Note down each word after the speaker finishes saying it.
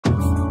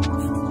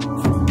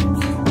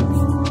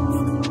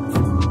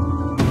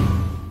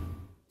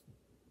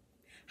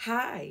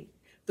Hi,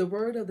 the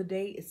word of the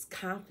day is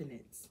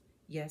confidence.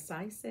 Yes,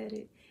 I said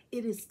it.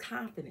 It is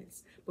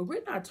confidence. But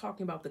we're not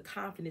talking about the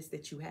confidence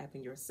that you have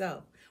in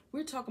yourself.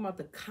 We're talking about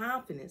the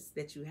confidence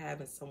that you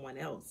have in someone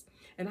else.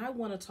 And I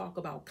want to talk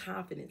about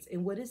confidence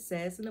and what it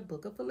says in the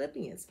book of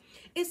Philippians.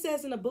 It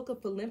says in the book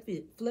of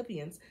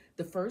Philippians,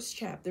 the first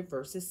chapter,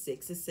 verses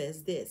 6, it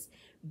says this: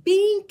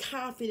 being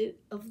confident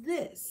of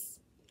this,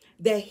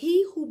 that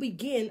he who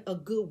began a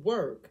good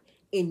work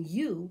in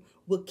you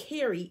will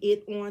carry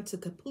it on to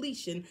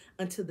completion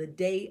until the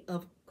day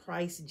of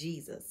Christ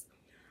Jesus.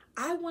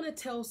 I want to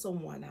tell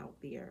someone out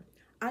there,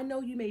 I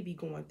know you may be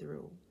going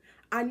through.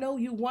 I know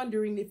you're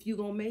wondering if you're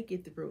going to make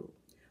it through.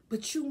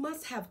 But you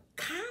must have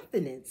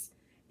confidence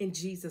in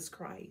Jesus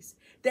Christ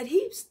that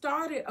he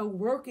started a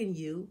work in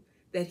you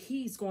that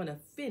he's going to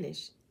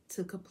finish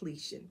to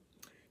completion.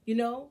 You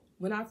know,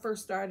 when I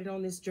first started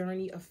on this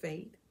journey of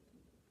faith,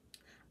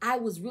 I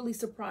was really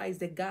surprised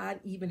that God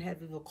even had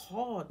ever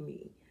called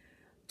me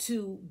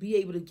to be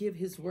able to give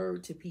his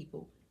word to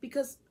people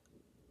because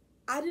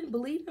I didn't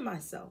believe in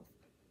myself.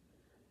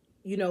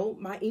 You know,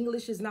 my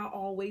English is not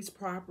always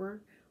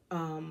proper.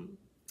 Um,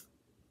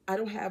 I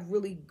don't have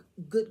really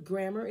good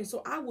grammar. And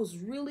so I was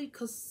really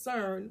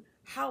concerned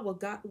how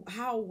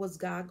was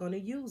God going to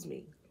use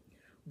me?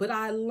 But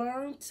I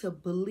learned to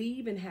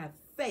believe and have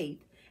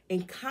faith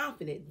and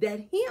confident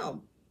that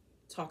him,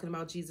 talking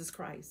about Jesus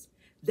Christ,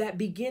 that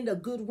began a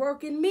good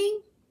work in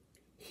me,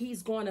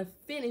 he's going to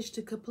finish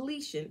to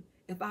completion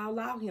if I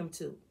allow him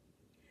to.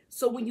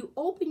 So when you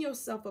open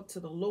yourself up to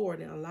the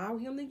Lord and allow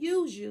him to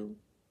use you,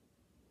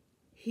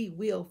 he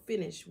will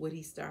finish what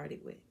he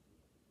started with.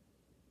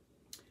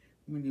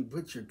 When you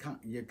put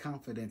your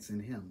confidence in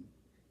him,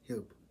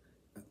 he'll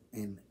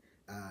and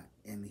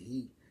and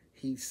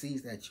he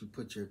sees that you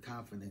put your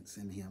confidence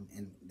in him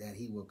and that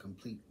he will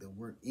complete the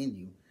work in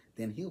you,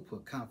 then he'll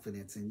put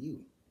confidence in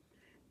you.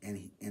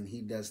 And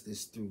he does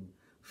this through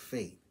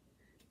faith.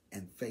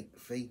 And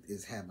faith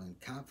is having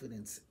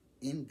confidence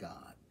in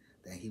God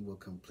that he will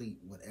complete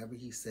whatever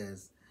he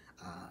says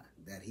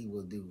that he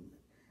will do,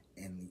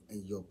 and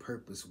your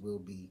purpose will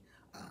be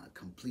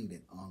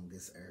completed on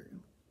this earth.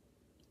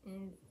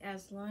 And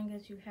as long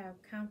as you have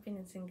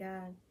confidence in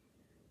God,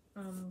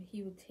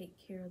 he will take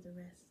care of the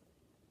rest.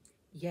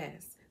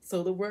 Yes.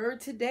 So the word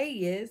today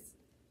is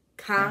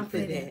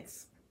Confidence.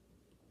 confidence.